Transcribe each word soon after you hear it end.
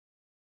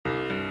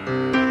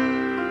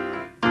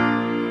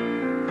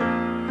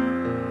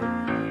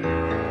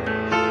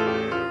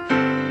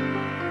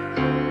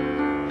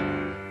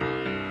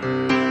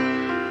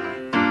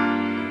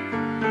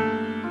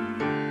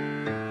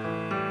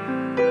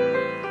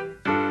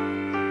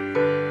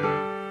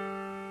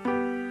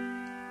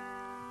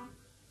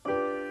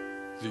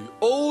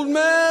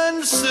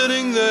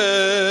sitting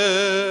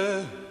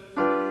there,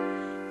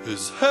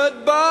 his head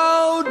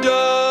bowed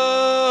down.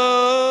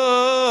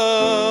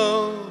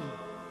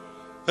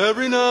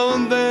 Every now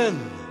and then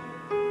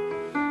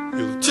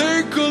he'll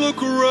take a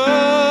look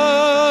around,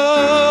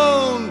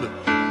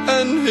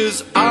 and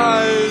his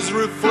eyes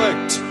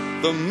reflect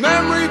the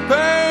memory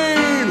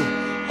pain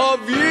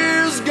of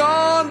years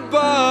gone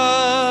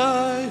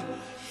by.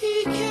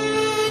 He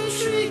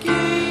can't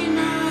regain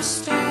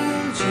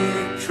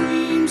nostalgic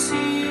dreams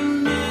he'll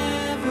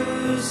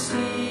never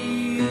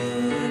see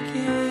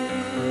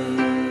again.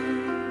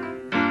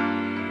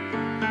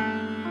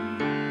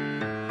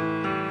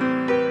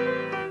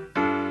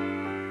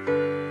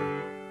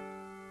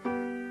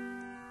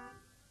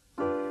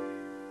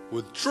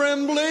 With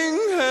trembling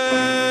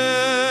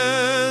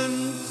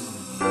hands,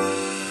 he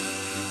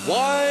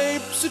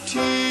wipes a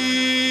tear.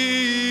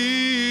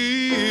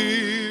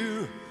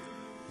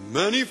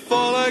 Many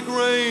fall like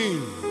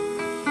rain,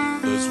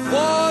 there's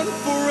one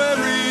for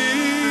every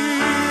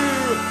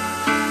year.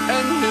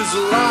 And his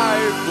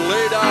life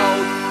laid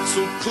out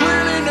so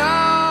clearly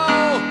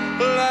now,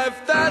 life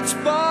that's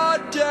but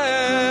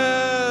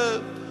death.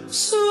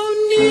 So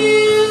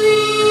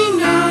nearly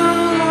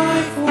now,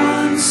 life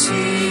once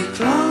he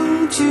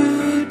clung to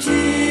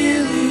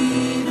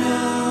dearly,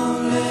 now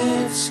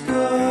let's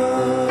go.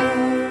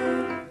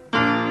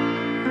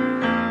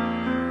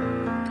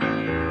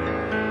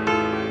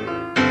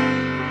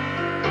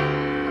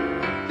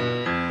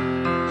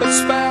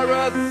 Spare a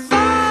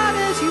thought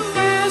as you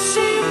pass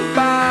him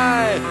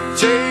by.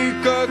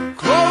 Take a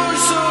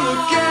closer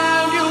look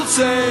and you'll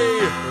say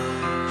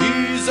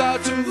he's our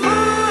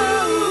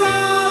tomorrow,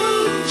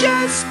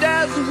 just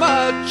as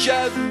much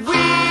as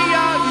we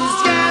are his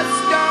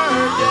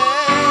yesterday.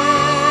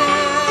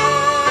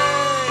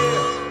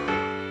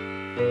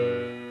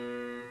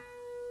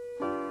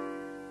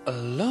 A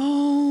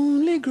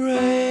lonely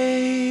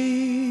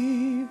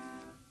grave,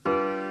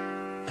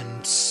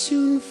 and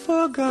soon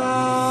forgot.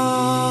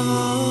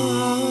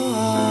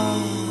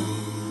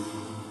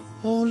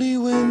 Only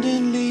wind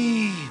and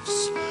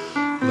leaves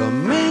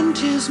lament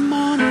his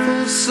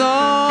mournful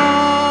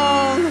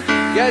song,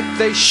 yet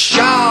they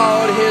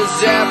shout his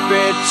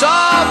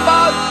epitaph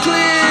out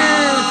clear.